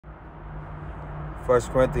1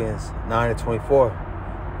 Corinthians 9:24.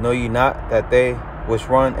 Know ye not that they which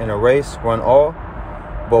run in a race run all,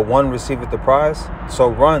 but one receiveth the prize? So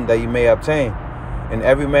run that ye may obtain. And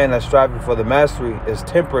every man that striveth for the mastery is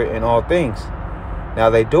temperate in all things. Now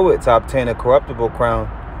they do it to obtain a corruptible crown,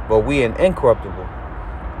 but we an incorruptible.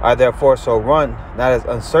 I therefore so run, not as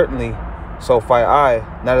uncertainly, so fight I,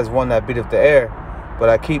 not as one that beateth the air, but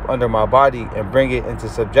I keep under my body and bring it into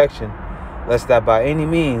subjection, lest that by any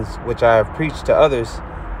means which I have preached to others,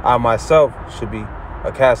 I myself should be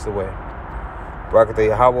a castaway. Barakatah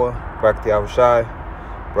Yahweh, Barakatah Yahushai,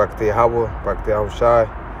 Barakatah Yahweh, Barakatah Yahushai.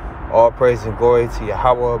 All praise and glory to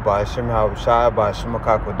Yahweh, by Hashem Yahushai, by Hashem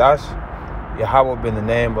HaKadosh. Yahweh being the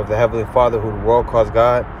name of the Heavenly Father, who the world calls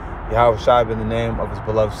God. Yahushai being the name of his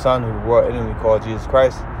beloved Son, who the world intimately called Jesus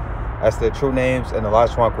Christ. That's their true names, and the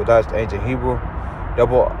Lashon Kodash, the ancient Hebrew.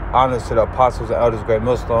 Double honors to the apostles and elders, great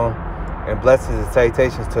millstone, and blessings and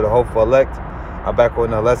salutations to the hopeful elect. I'm back with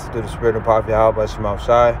another lesson through the Spirit and power of Yahweh by Hashem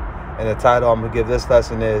Yahushai. And the title I'm going to give this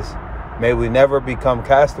lesson is, May we never become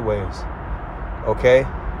castaways. Okay?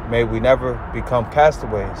 May we never become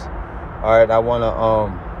castaways. All right, I want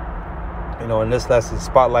to, in this lesson,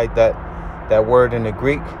 spotlight that word in the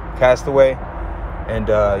Greek, castaway, and,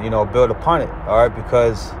 build upon it. All right,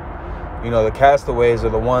 because, the castaways are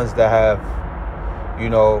the ones that have,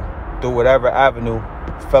 through whatever avenue,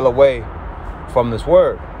 fell away from this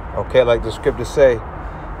word. Okay, like the scriptures say,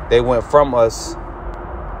 they went from us,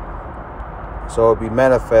 so it'll be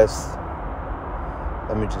manifest.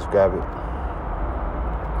 Let me just grab it.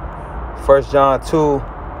 1 John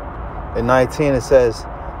 2:19, it says,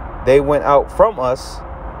 they went out from us,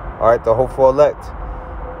 all right, the hopeful elect,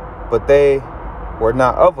 but they were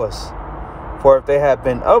not of us. For if they had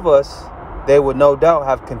been of us, they would no doubt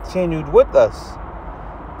have continued with us.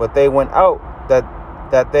 But they went out that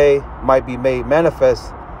they might be made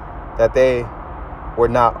manifest that they were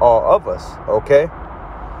not all of us. Okay?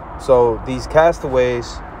 So these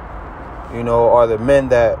castaways, are the men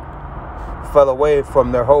that fell away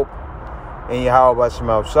from their hope in Yahweh B'Shem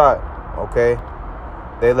Yahushai. Okay?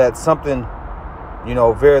 They let something,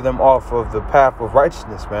 veer them off of the path of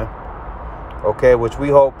righteousness, man. Okay? Which we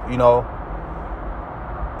hope,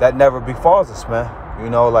 that never befalls us, man.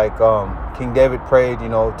 Like King David prayed,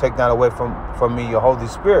 take not away from me your Holy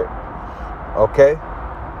Spirit. Okay?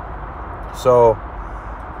 So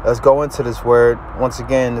let's go into this word. Once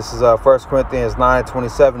again, this is 1 Corinthians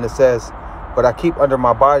 9:27. It says, but I keep under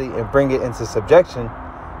my body and bring it into subjection,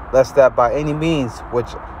 lest that by any means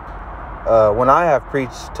which when I have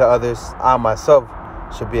preached to others, I myself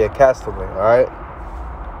should be a castaway. All right?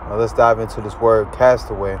 Now let's dive into this word,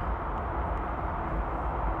 castaway.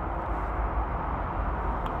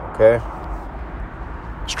 Okay.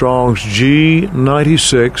 Strong's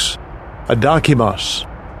G96, adakimas.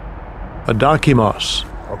 Adakimas.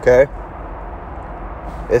 Okay.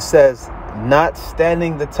 It says, not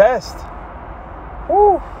standing the test.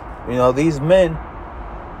 Whew. These men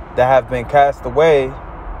that have been cast away,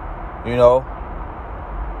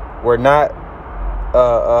 were not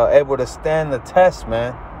able to stand the test,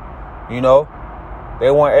 man.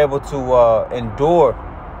 They weren't able to endure.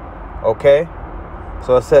 Okay.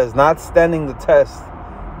 So it says, not standing the test,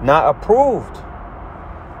 not approved.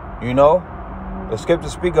 The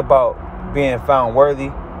scriptures speak about being found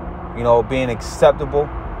worthy, being acceptable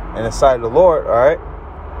in the sight of the Lord, all right?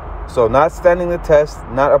 So not standing the test,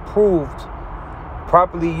 not approved,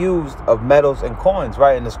 properly used of metals and coins,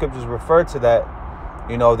 right? And the scriptures refer to that,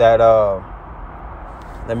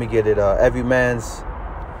 let me get it, every man's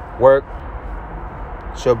work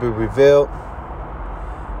shall be revealed.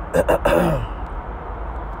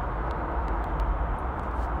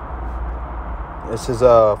 This is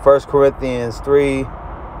 1 Corinthians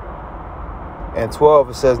 3:12.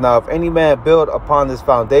 It says, now if any man build upon this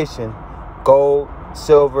foundation gold,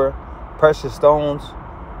 silver, precious stones,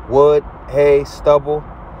 wood, hay, stubble,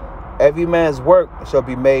 every man's work shall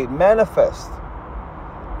be made manifest.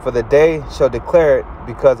 For the day shall declare it,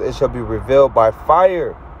 because it shall be revealed by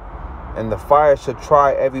fire. And the fire shall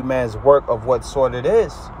try every man's work of what sort it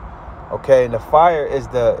is. Okay, and the fire is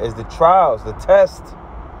the trials, the test.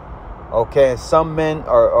 Okay, and some men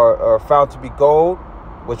are found to be gold,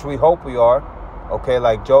 which we hope we are. Okay,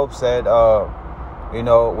 like Job said,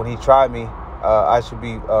 when he tried me, I should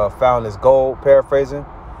be found as gold, paraphrasing.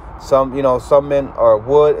 Some men are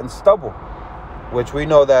wood and stubble, which we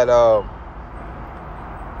know that,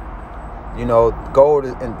 gold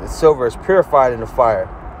and silver is purified in the fire,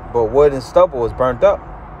 but wood and stubble is burnt up.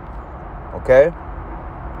 Okay?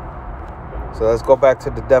 So let's go back to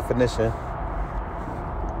the definition.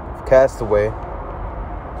 Castaway.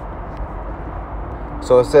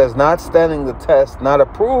 So it says, not standing the test, not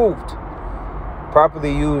approved,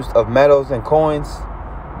 properly used of metals and coins,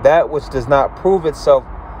 that which does not prove itself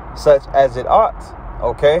such as it ought.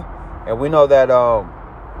 Okay? And we know that,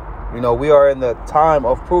 we are in the time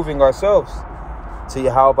of proving ourselves to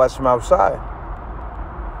Yahweh Shema Shai.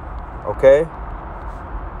 Okay?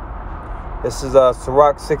 This is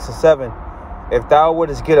Sirach 6 and 7. If thou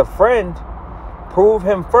wouldest get a friend, prove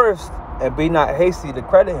him first, and be not hasty to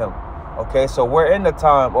credit him. Okay, so we're in the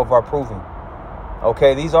time of our proving.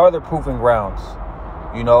 Okay, these are the proving grounds.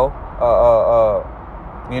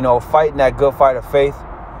 Fighting that good fight of faith,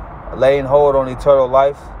 laying hold on eternal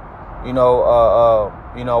life.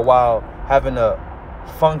 While having to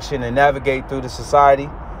function and navigate through the society.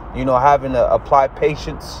 Having to apply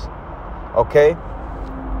patience. Okay,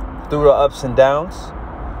 through the ups and downs.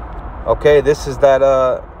 Okay, this is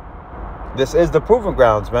the proving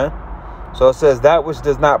grounds, man. So it says that which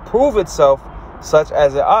does not prove itself such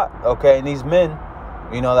as it ought. Okay, and these men,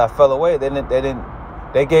 that fell away,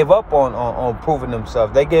 they gave up on proving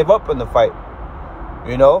themselves. They gave up in the fight.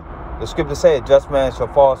 The scripture say a just man shall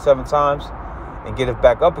fall 7 times and get it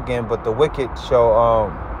back up again, but the wicked shall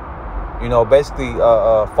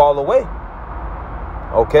fall away.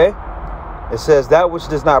 Okay, it says that which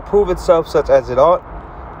does not prove itself such as it ought,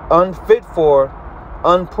 unfit for,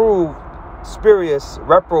 unproved, spurious,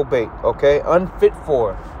 reprobate. Okay, unfit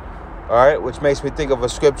for. All right, which makes me think of a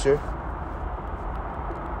scripture.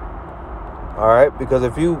 All right, because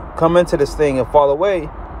if you come into this thing and fall away,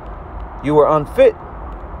 you are unfit.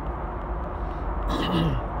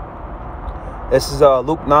 This is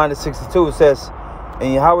Luke 9 and 62. It says,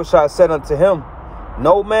 and Yahweh said unto him,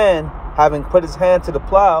 no man having put his hand to the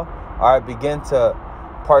plow, all right, begin to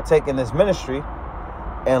partake in this ministry,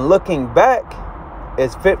 and looking back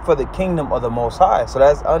is fit for the kingdom of the Most High. So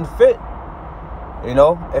that's unfit.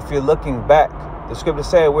 If you're looking back, the scripture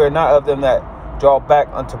say we're not of them that draw back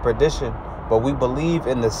unto perdition, but we believe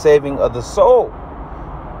in the saving of the soul.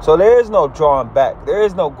 So there is no drawing back. There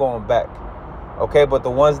is no going back. Okay, but the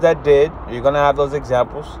ones that did, you're going to have those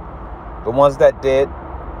examples. The ones that did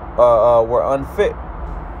were unfit.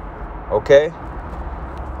 Okay.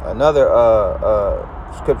 Another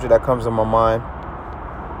scripture that comes to my mind.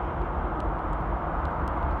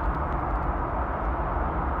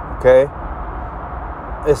 Okay.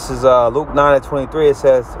 This is Luke 9 and 23. It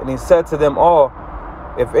says, and he said to them all,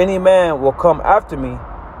 if any man will come after me,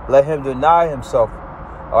 let him deny himself.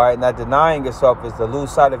 All right, now denying yourself is to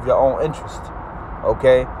lose sight of your own interest.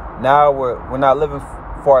 Okay, now we're not living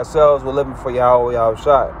for ourselves, we're living for Yahweh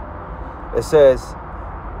Yahushua. It says,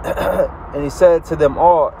 and he said to them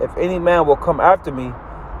all, if any man will come after me,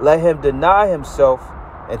 let him deny himself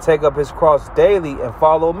and take up his cross daily and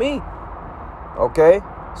follow me. Okay,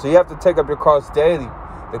 so you have to take up your cross daily.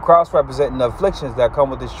 The cross representing the afflictions that come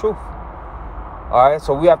with this truth. All right,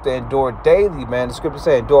 so we have to endure daily, man. The scripture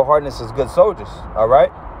says endure hardness as good soldiers. All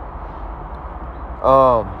right.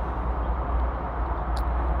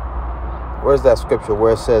 Where's that scripture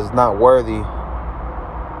where it says not worthy?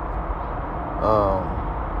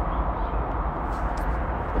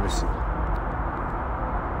 Let me see.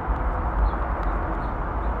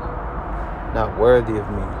 Not worthy of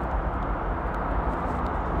me.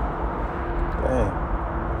 Dang.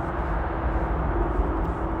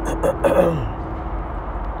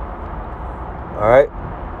 All right.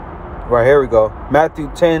 Right, here we go. Matthew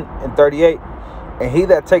 10 and 38. And he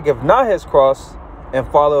that taketh not his cross and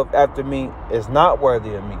followeth after me is not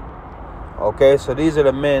worthy of me. Okay, so these are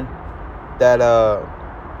the men that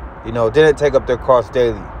didn't take up their cross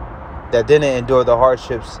daily, that didn't endure the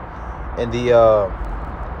hardships and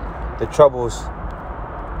the troubles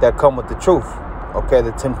that come with the truth. Okay,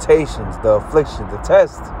 the temptations, the afflictions, the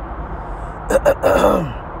test.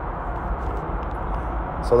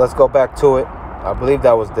 So let's go back to it. I believe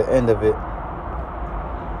that was the end of it,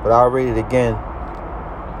 but I'll read it again.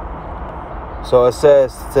 So it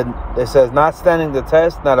says, not standing the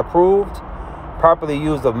test, not approved, properly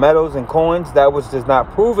used of metals and coins, that which does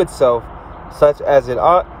not prove itself such as it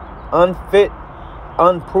ought, unfit,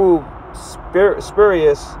 unproved,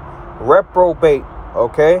 spurious, reprobate.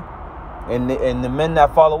 Okay, and the men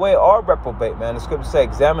that fall away are reprobate, man. The scripture says,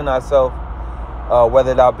 examine thyself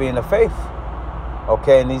whether thou be in the faith.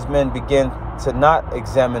 Okay, and these men begin to not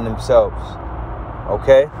examine themselves.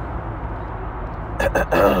 Okay.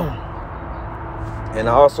 And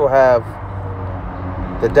I also have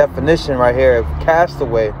the definition right here of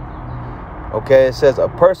castaway. Okay, it says a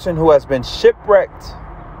person who has been shipwrecked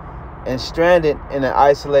and stranded in an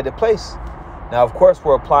isolated place. Now, of course,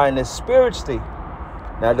 we're applying this spiritually.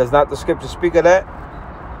 Now, does not the scripture speak of that?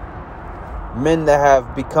 men that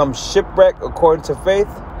have become shipwrecked according to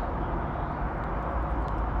faith.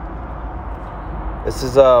 This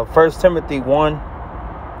is 1 Timothy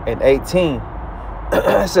 1:18.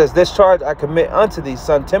 It says, "This charge I commit unto thee,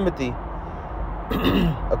 son Timothy,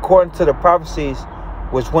 according to the prophecies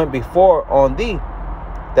which went before on thee,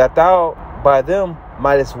 that thou by them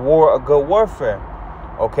mightest war a good warfare."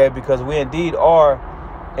 Okay, because we indeed are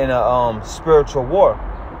in a spiritual war.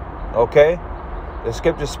 Okay, the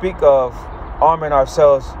scriptures speak of arming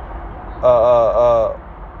ourselves. How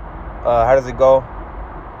does it go?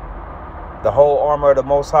 The whole armor of the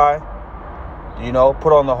Most High. You know,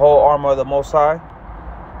 put on the whole armor of the Most High.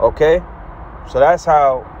 Okay, so that's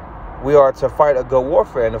how we are to fight a good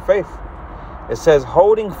warfare in the faith. It says,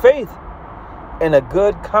 holding faith in a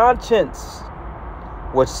good conscience,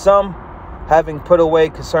 which some, having put away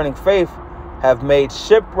concerning faith, have made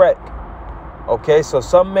shipwreck. Okay, so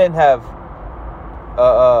some men have,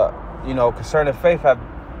 concerning faith, have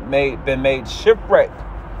been made shipwreck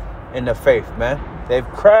in the faith, man. They've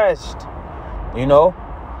crashed, you know.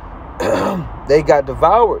 They got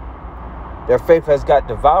devoured. Their faith has got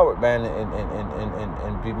devoured, man,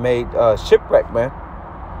 and be made shipwreck, man.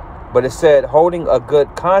 But it said holding a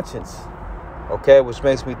good conscience, okay, which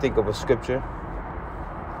makes me think of a scripture.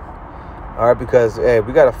 All right, because hey,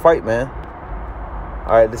 we got to fight, man.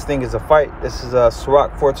 All right, this thing is a fight. This is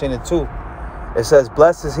Sirach 14:2. It says,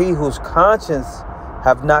 "Blessed is he whose conscience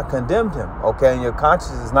have not condemned him." Okay, and your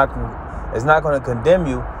conscience is not going to condemn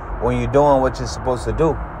you when you're doing what you're supposed to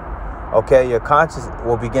do. Okay, your conscience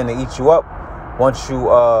will begin to eat you up once you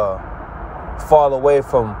fall away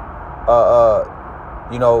from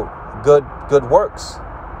good works.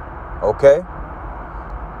 Okay,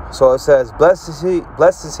 so it says, blessed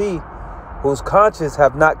is he whose conscience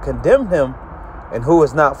have not condemned him, and who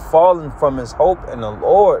has not fallen from his hope in the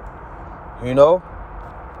Lord. You know,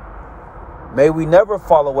 may we never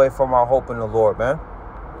fall away from our hope in the Lord, man.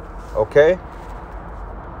 Okay,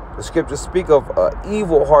 the scriptures speak of an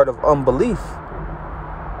evil heart of unbelief.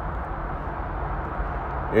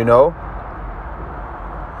 You know,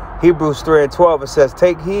 Hebrews 3:12, it says,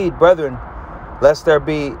 "Take heed, brethren, lest there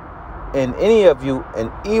be in any of you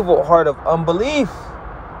an evil heart of unbelief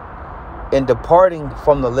in departing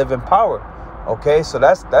from the living power." Okay, so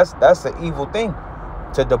that's the evil thing,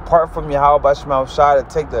 to depart from Yahweh Shema Shai, to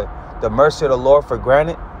take the mercy of the Lord for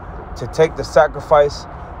granted, to take the sacrifice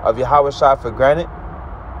of Yahweh Shai for granted.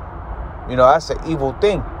 You know, that's an evil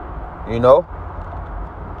thing, you know.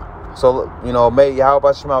 So, you know, may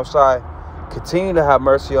Yahweh Shema Shai continue to have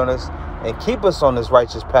mercy on us and keep us on this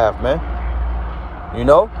righteous path, man. You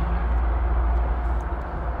know?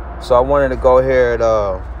 So I wanted to go here at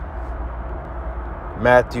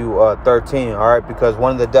Matthew 13, all right? Because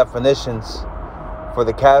one of the definitions for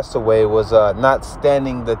the castaway was not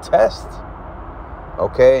standing the test.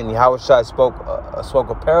 Okay? And Yahweh Shai spoke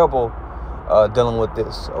a parable dealing with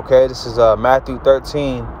this. Okay? This is Matthew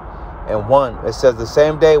 13:1. It says, "The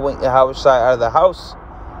same day went Yahweh Shai out of the house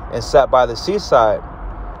and sat by the seaside,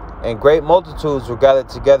 and great multitudes were gathered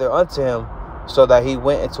together unto him, so that he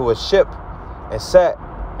went into a ship and sat,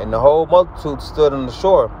 and the whole multitude stood on the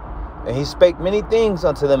shore. And he spake many things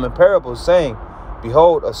unto them in parables, saying,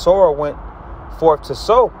 Behold, a sower went forth to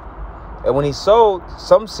sow. And when he sowed,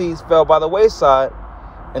 some seeds fell by the wayside,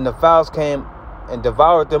 and the fowls came and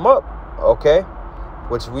devoured them up." Okay,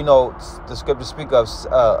 which we know the scriptures speak of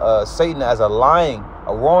Satan as a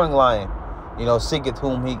roaring lion, you know, seeketh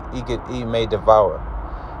whom he may devour.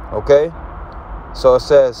 Okay, so it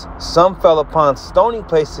says, "Some fell upon stony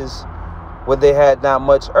places where they had not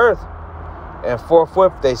much earth, and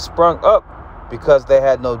forthwith they sprung up, because they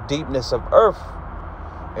had no deepness of earth."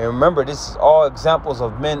 And remember, this is all examples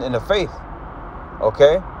of men in the faith.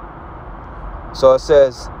 Okay, so it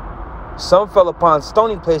says, "Some fell upon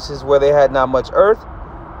stony places where they had not much earth."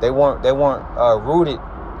 They weren't rooted.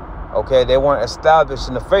 Okay, they weren't established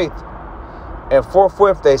in the faith. "And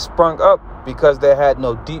forthwith they sprung up, because they had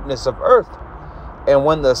no deepness of earth. And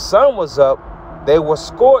when the sun was up, they were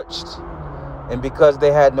scorched. And because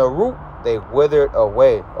they had no root, they withered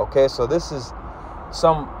away." Okay, so this is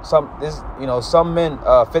some men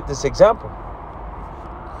fit this example.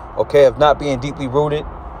 Okay, of not being deeply rooted.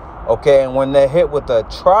 Okay, and when they're hit with the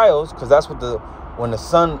trials, because that's what when the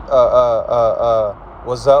sun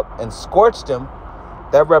was up and scorched them,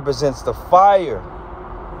 that represents the fire.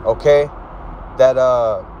 Okay,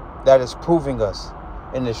 that is proving us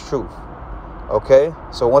in this truth. Okay,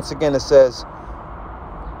 so once again it says,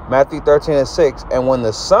 Matthew 13:6, "And when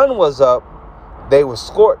the sun was up, they were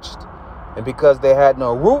scorched, and because they had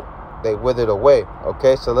no root, they withered away."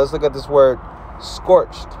 Okay, so let's look at this word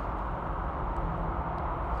scorched.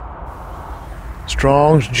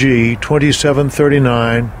 Strong's G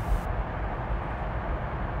 2739.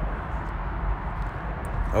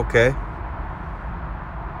 Okay.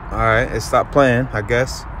 All right, it stopped playing, I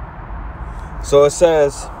guess. So it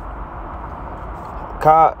says,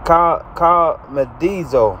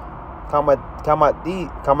 kamadizo,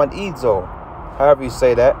 however you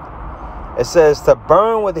say that. It says to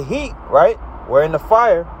burn with heat, right? We're in the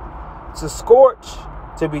fire. To scorch,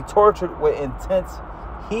 to be tortured with intense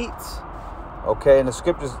heat. Okay, and the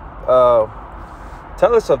scriptures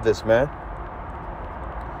tell us of this, man.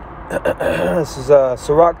 This is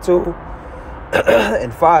Sirach 2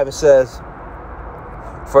 and 5. It says,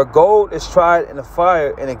 for gold is tried in the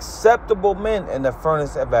fire, and acceptable men in the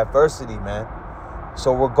furnace of adversity, man.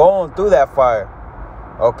 So we're going through that fire.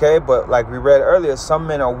 Okay, but like we read earlier, some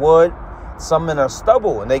men are wood, some men are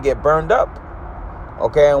stubble, and they get burned up.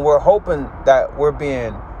 Okay, and we're hoping that we're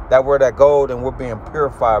that gold and we're being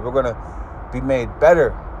purified. We're gonna be made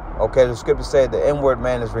better. Okay, the scripture said the inward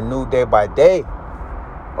man is renewed day by day.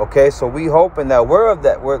 Okay, so we hoping that we're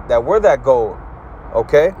that gold.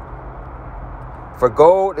 Okay, for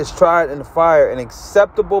gold is tried in the fire, and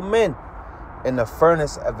acceptable men in the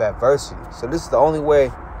furnace of adversity. So this is the only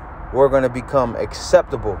way we're going to become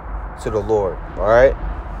acceptable to the Lord. All right.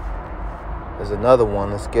 There's another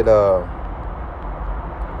one. Let's get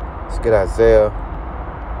Isaiah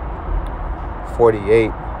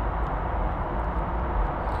 48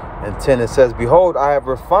 and 10. It says, behold, I have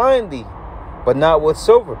refined thee, but not with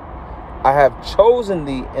silver. I have chosen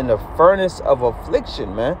thee in the furnace of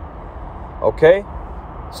affliction, man. Okay?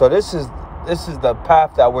 So this is the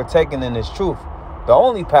path that we're taking in this truth. The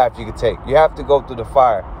only path you can take. You have to go through the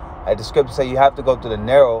fire. As the scripture say, you have to go through the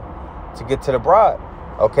narrow to get to the broad.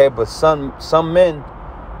 Okay? But some men,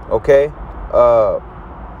 okay,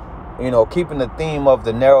 keeping the theme of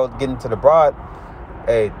the narrow getting to the broad,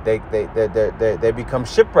 hey, they become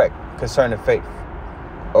shipwrecked concerning faith.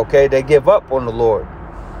 Okay, they give up on the Lord.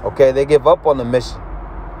 Okay, they give up on the mission.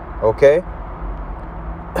 Okay,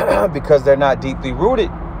 because they're not deeply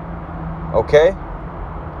rooted. Okay,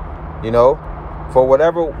 for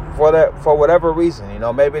whatever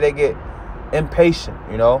reason, maybe they get impatient,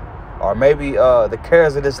 or maybe the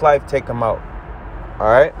cares of this life take them out. All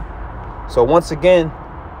right. So once again,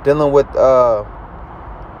 dealing with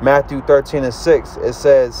Matthew 13 and 6, it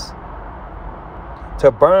says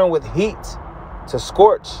to burn with heat, to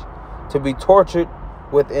scorch, to be tortured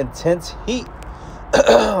with intense heat.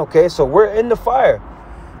 Okay, so we're in the fire,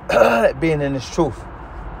 being in this truth.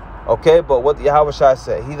 Okay, but what Yahweh Shai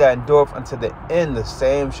said, he that endureth unto the end, the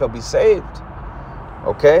same shall be saved.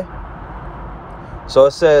 Okay, so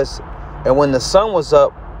it says, and when the sun was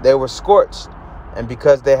up, they were scorched, and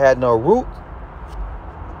because they had no root,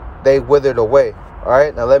 they withered away. All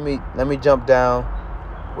right, now let me jump down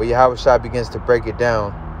where Yahweh Shai begins to break it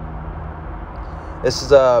down. This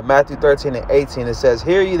is Matthew 13 and 18. It says,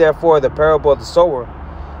 hear ye therefore the parable of the sower.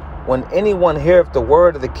 When anyone heareth the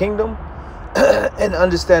word of the kingdom and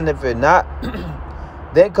understandeth it not,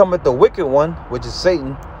 then cometh the wicked one, which is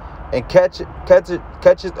Satan, and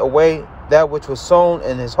catcheth away that which was sown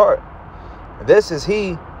in his heart. This is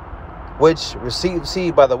he which received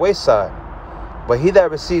seed by the wayside. But he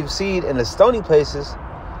that receives seed in the stony places,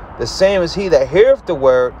 the same is he that heareth the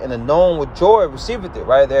word, and anon with joy receiveth it.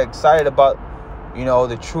 Right? They're excited about,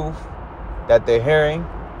 the truth that they're hearing,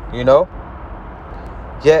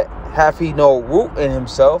 Yet hath he no root in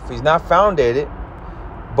himself. He's not founded, it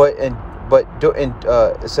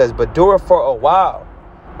says, but dureth for a while.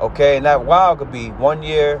 Okay, and that while could be 1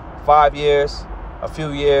 year, 5 years, a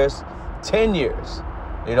few years, 10 years,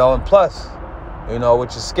 and plus,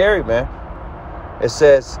 which is scary, man. It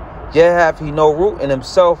says, yet hath he no root in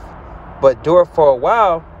himself, but dureth for a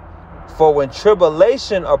while. For when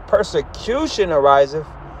tribulation or persecution ariseth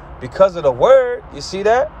because of the word, you see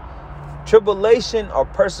that? Tribulation or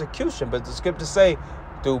persecution. But the scriptures say,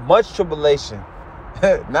 through much tribulation,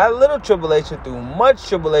 not a little tribulation, through much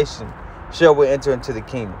tribulation shall we enter into the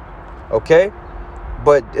kingdom. Okay?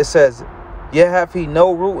 But it says, yet hath he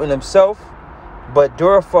no root in himself, but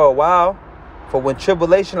dureth for a while. For when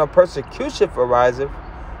tribulation or persecution ariseth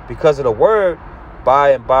because of the word,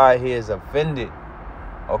 by and by he is offended.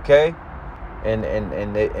 Okay, and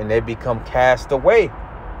they become cast away.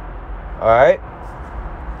 All right,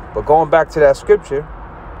 but going back to that scripture,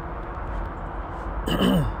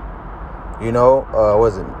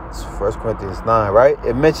 was it 1 Corinthians 9, right?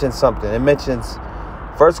 It mentions something. It mentions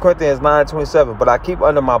 1 Corinthians 9:27. But I keep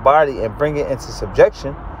under my body and bring it into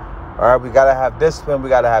subjection. All right, we gotta have discipline. We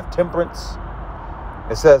gotta have temperance.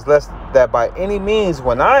 It says, lest that by any means,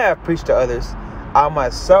 when I have preached to others, I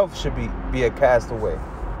myself should be a castaway.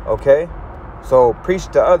 Okay, So preach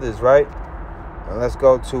to others, right? And let's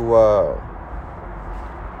go to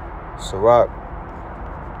Sirach.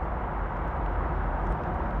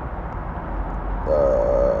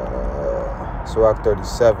 Sirach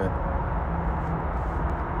 37.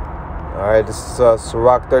 All right, this is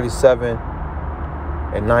Sirach 37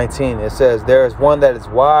 and 19. It says, there is one that is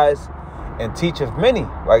wise and teacheth many,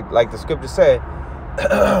 right? Like the scripture said,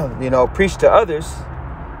 preach to others.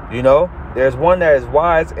 There's one that is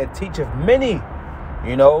wise and teacheth many,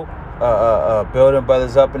 building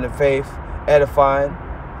brothers up in the faith, edifying.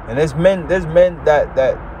 And there's men that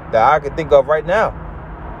I can think of right now,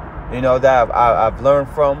 that I've learned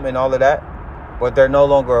from and all of that, but they're no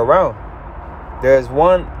longer around. There's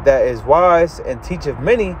one that is wise and teacheth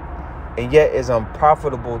many, and yet is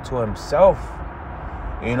unprofitable to himself,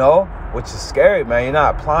 which is scary, man. You're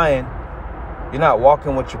not applying, you're not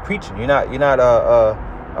walking what you're preaching. You're not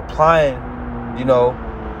applying,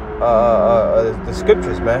 the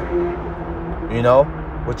scriptures, man,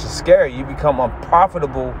 which is scary. You become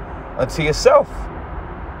unprofitable unto yourself.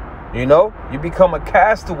 You become a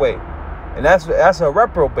castaway, and that's a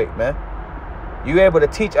reprobate, man. You're able to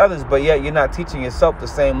teach others, but yet you're not teaching yourself the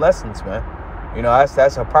same lessons, man.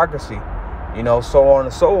 That's hypocrisy, so on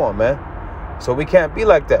and so on, man. So we can't be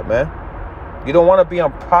like that, man. You don't want to be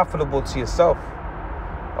unprofitable to yourself.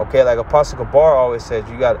 Okay, like Apostle Gabar always says,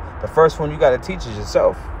 the first one you got to teach is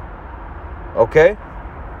yourself. Okay?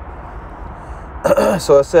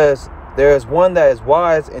 So it says, there is one that is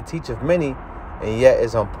wise and teacheth many, and yet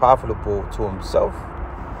is unprofitable to himself.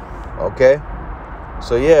 Okay?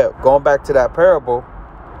 So yeah, going back to that parable,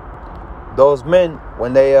 those men,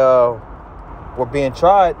 when they were being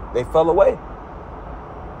tried, they fell away.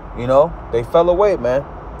 They fell away, man.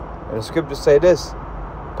 And the scriptures say this,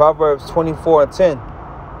 Proverbs 24 and 10,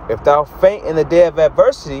 if thou faint in the day of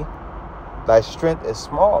adversity, thy strength is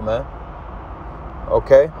small, man.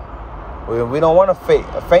 Okay? We don't want to faint.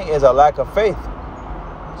 A faint is a lack of faith.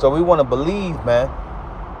 So we want to believe, man,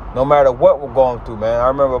 no matter what we're going through, man. I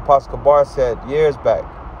remember Apostle Kabar said years back,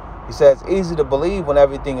 he said it's easy to believe when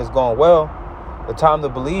everything is going well. The time to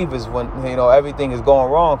believe is when, everything is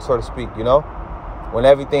going wrong, so to speak, when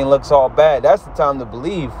everything looks all bad. That's the time to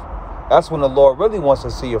believe. That's when the Lord really wants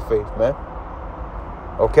to see your faith, man.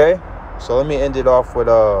 Okay? So let me end it off with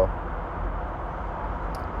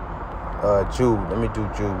Jude. Let me do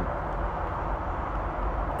Jude.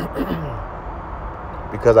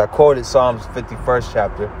 Because I quoted Psalms 51st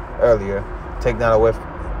chapter earlier. Take not away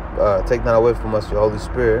from us your Holy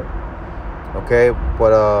Spirit. Okay?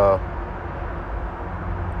 But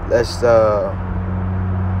let's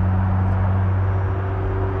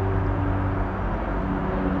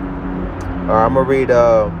I'm gonna read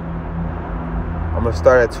I'm gonna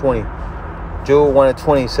start at 20. Jude 1 and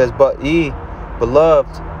 20 says, but ye, beloved,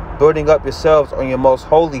 building up yourselves on your most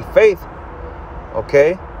holy faith,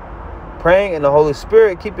 okay, praying in the Holy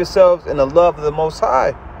Spirit, keep yourselves in the love of the Most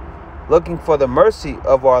High, looking for the mercy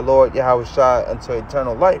of our Lord Yahushua unto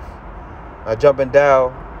eternal life. Now jumping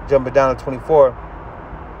down to 24,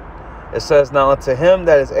 it says, now unto him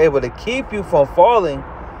that is able to keep you from falling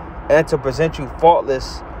and to present you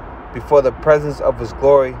faultless before the presence of his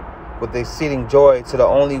glory with exceeding joy, to the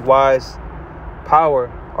only wise power,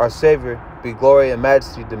 our Savior, be glory and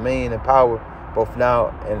majesty, dominion and power, both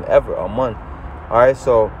now and ever. Amen. All right,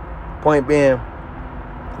 so point being,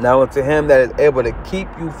 now unto him that is able to keep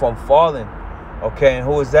you from falling. Okay, and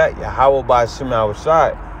who is that? Yahweh by Hashem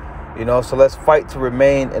Yahushai. So let's fight to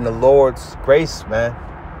remain in the Lord's grace, man.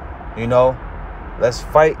 Let's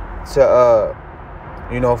fight to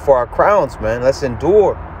for our crowns, man. Let's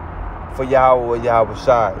endure for Yahweh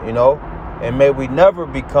Yahushai, and may we never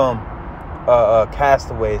become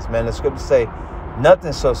castaways, man. The scriptures say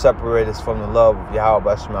nothing shall separate us from the love of Yahweh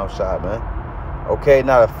by Hashem Yahushai, man. Okay,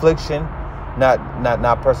 not affliction,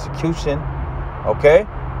 not persecution. Okay,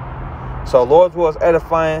 so Lord's will is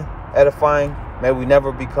edifying. May we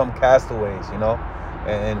never become castaways,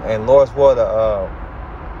 and Lord's will,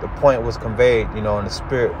 the point was conveyed, in the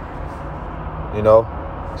spirit,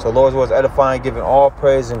 So Lord's will is edifying, giving all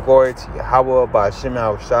praise and glory to Yahweh by Hashem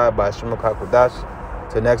Yahushai by Hashem Kakodash.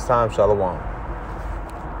 Till next time, Shalom.